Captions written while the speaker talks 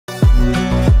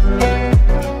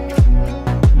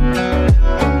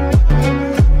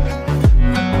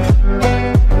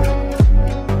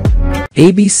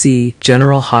ABC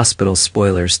General Hospital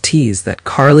spoilers tease that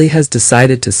Carly has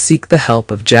decided to seek the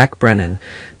help of Jack Brennan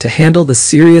to handle the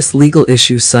serious legal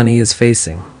issue Sonny is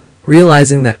facing.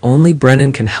 Realizing that only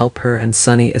Brennan can help her and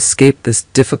Sonny escape this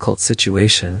difficult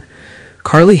situation,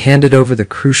 Carly handed over the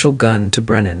crucial gun to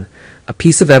Brennan, a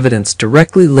piece of evidence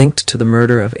directly linked to the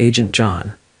murder of Agent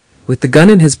John. With the gun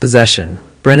in his possession,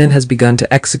 Brennan has begun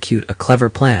to execute a clever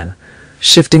plan,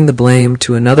 shifting the blame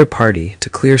to another party to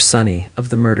clear Sonny of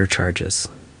the murder charges.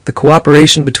 The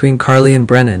cooperation between Carly and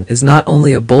Brennan is not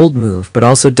only a bold move but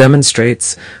also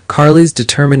demonstrates Carly's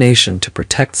determination to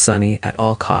protect Sonny at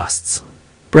all costs.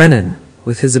 Brennan,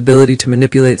 with his ability to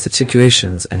manipulate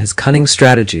situations and his cunning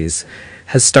strategies,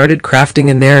 has started crafting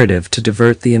a narrative to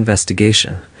divert the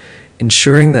investigation,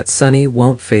 ensuring that Sonny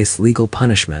won't face legal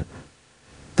punishment.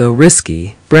 Though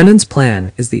risky, Brennan's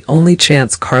plan is the only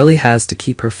chance Carly has to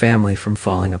keep her family from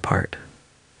falling apart.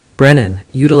 Brennan,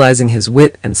 utilizing his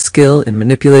wit and skill in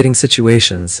manipulating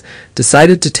situations,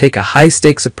 decided to take a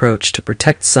high-stakes approach to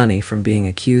protect Sonny from being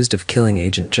accused of killing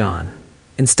Agent John.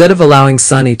 Instead of allowing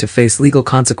Sonny to face legal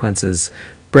consequences,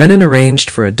 Brennan arranged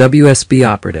for a WSB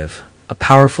operative, a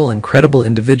powerful and credible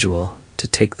individual, to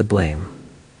take the blame.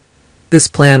 This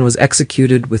plan was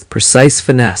executed with precise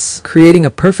finesse, creating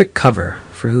a perfect cover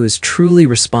for who is truly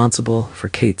responsible for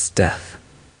Kate's death.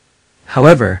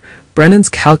 However, Brennan's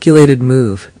calculated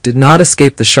move did not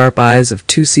escape the sharp eyes of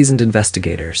two seasoned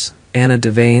investigators, Anna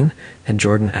Devane and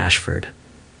Jordan Ashford.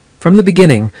 From the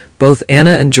beginning, both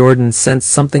Anna and Jordan sensed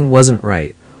something wasn't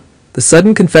right. The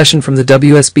sudden confession from the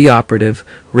WSB operative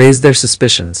raised their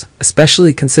suspicions,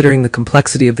 especially considering the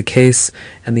complexity of the case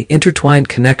and the intertwined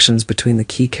connections between the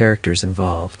key characters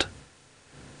involved.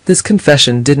 This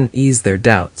confession didn't ease their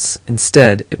doubts.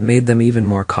 Instead, it made them even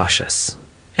more cautious.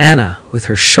 Anna, with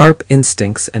her sharp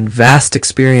instincts and vast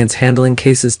experience handling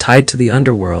cases tied to the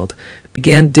underworld,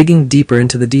 began digging deeper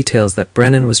into the details that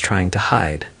Brennan was trying to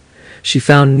hide. She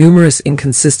found numerous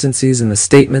inconsistencies in the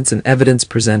statements and evidence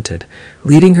presented,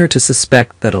 leading her to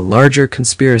suspect that a larger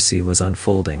conspiracy was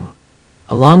unfolding.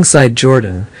 Alongside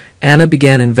Jordan, Anna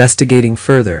began investigating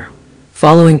further,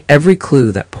 following every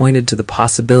clue that pointed to the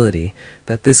possibility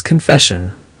that this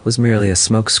confession was merely a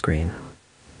smokescreen.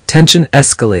 Tension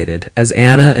escalated as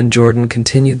Anna and Jordan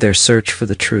continued their search for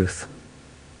the truth.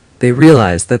 They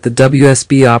realized that the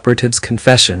WSB operative's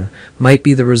confession might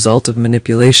be the result of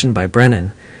manipulation by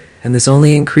Brennan, and this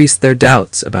only increased their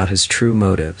doubts about his true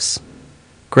motives.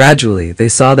 Gradually, they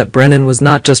saw that Brennan was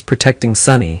not just protecting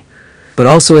Sonny, but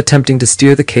also attempting to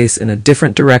steer the case in a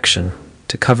different direction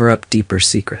to cover up deeper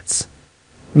secrets.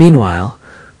 Meanwhile,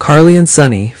 Carly and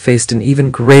Sonny faced an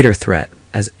even greater threat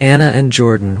as Anna and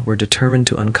Jordan were determined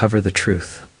to uncover the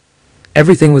truth.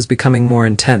 Everything was becoming more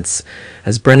intense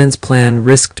as Brennan's plan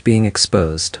risked being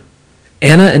exposed.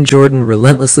 Anna and Jordan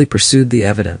relentlessly pursued the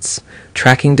evidence,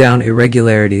 tracking down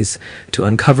irregularities to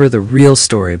uncover the real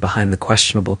story behind the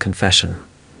questionable confession.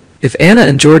 If Anna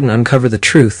and Jordan uncover the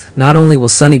truth, not only will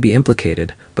Sonny be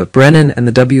implicated, but Brennan and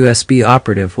the WSB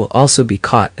operative will also be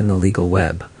caught in the legal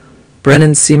web.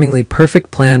 Brennan's seemingly perfect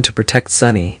plan to protect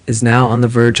Sonny is now on the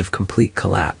verge of complete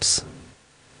collapse.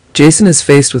 Jason is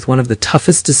faced with one of the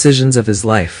toughest decisions of his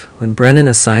life when Brennan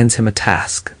assigns him a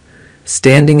task: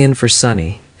 standing in for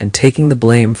Sonny and taking the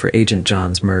blame for Agent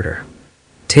John's murder.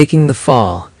 Taking the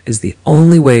fall is the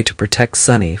only way to protect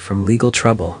Sonny from legal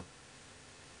trouble.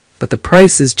 But the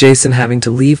price is Jason having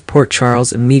to leave Port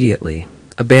Charles immediately,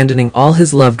 abandoning all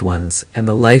his loved ones and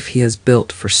the life he has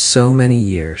built for so many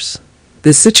years.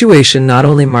 This situation not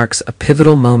only marks a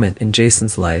pivotal moment in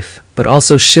Jason's life, but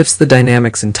also shifts the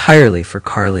dynamics entirely for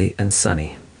Carly and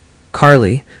Sonny.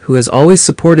 Carly, who has always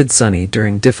supported Sonny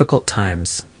during difficult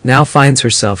times, now finds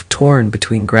herself torn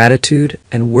between gratitude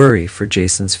and worry for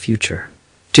Jason's future.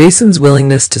 Jason's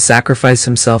willingness to sacrifice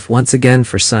himself once again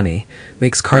for Sonny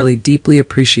makes Carly deeply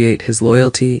appreciate his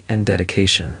loyalty and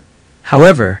dedication.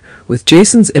 However, with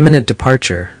Jason's imminent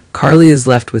departure, Carly is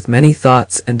left with many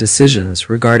thoughts and decisions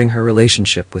regarding her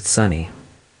relationship with Sonny.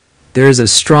 There is a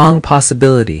strong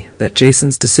possibility that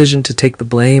Jason's decision to take the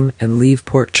blame and leave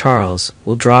Port Charles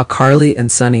will draw Carly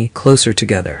and Sonny closer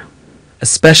together,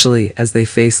 especially as they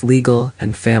face legal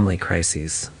and family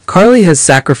crises. Carly has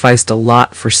sacrificed a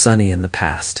lot for Sonny in the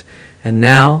past, and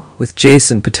now, with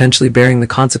Jason potentially bearing the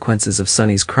consequences of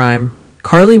Sonny's crime,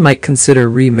 Carly might consider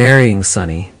remarrying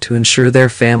Sonny to ensure their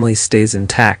family stays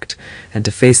intact and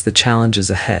to face the challenges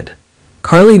ahead.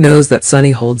 Carly knows that Sonny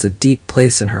holds a deep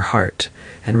place in her heart,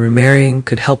 and remarrying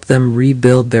could help them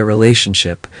rebuild their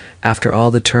relationship after all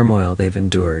the turmoil they've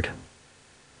endured.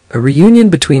 A reunion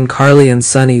between Carly and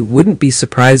Sonny wouldn't be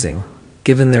surprising,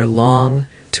 given their long,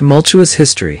 tumultuous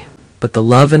history, but the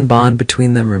love and bond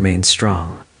between them remain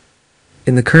strong.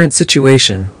 In the current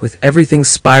situation, with everything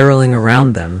spiraling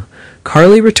around them,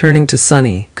 Carly returning to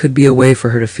Sunny could be a way for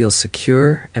her to feel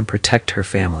secure and protect her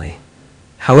family.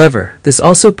 However, this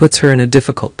also puts her in a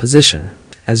difficult position,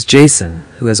 as Jason,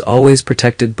 who has always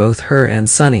protected both her and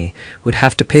Sunny, would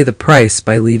have to pay the price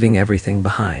by leaving everything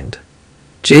behind.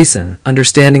 Jason,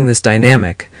 understanding this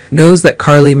dynamic, knows that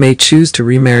Carly may choose to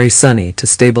remarry Sunny to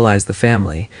stabilize the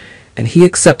family, and he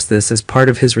accepts this as part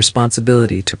of his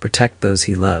responsibility to protect those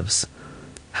he loves.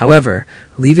 However,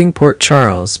 leaving Port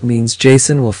Charles means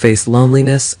Jason will face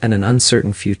loneliness and an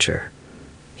uncertain future.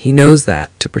 He knows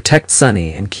that, to protect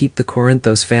Sunny and keep the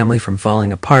Corinthos family from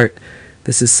falling apart,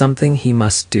 this is something he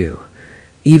must do,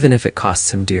 even if it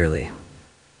costs him dearly.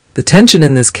 The tension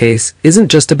in this case isn't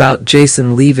just about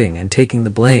Jason leaving and taking the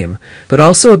blame, but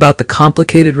also about the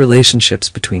complicated relationships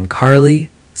between Carly,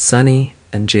 Sunny,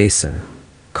 and Jason.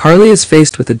 Carly is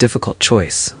faced with a difficult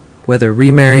choice, whether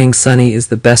remarrying Sunny is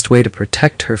the best way to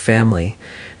protect her family,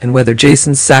 and whether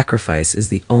Jason's sacrifice is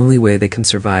the only way they can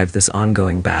survive this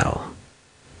ongoing battle.